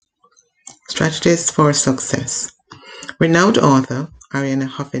Strategies for Success. Renowned author Arianna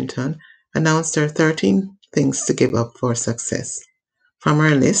Huffington announced her 13 things to give up for success. From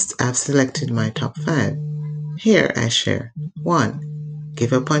her list, I've selected my top 5. Here I share. 1.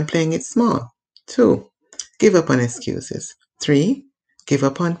 Give up on playing it small. 2. Give up on excuses. 3. Give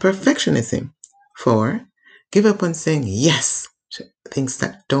up on perfectionism. 4. Give up on saying yes to things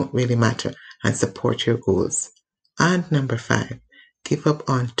that don't really matter and support your goals. And number 5. Give up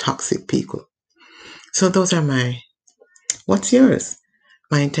on toxic people. So those are what's yours?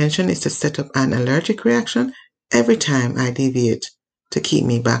 My intention is to set up an allergic reaction every time I deviate to keep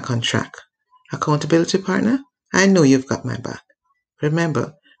me back on track. Accountability partner, I know you've got my back.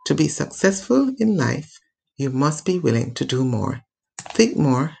 Remember, to be successful in life, you must be willing to do more, think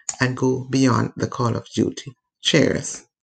more, and go beyond the call of duty. Cheers.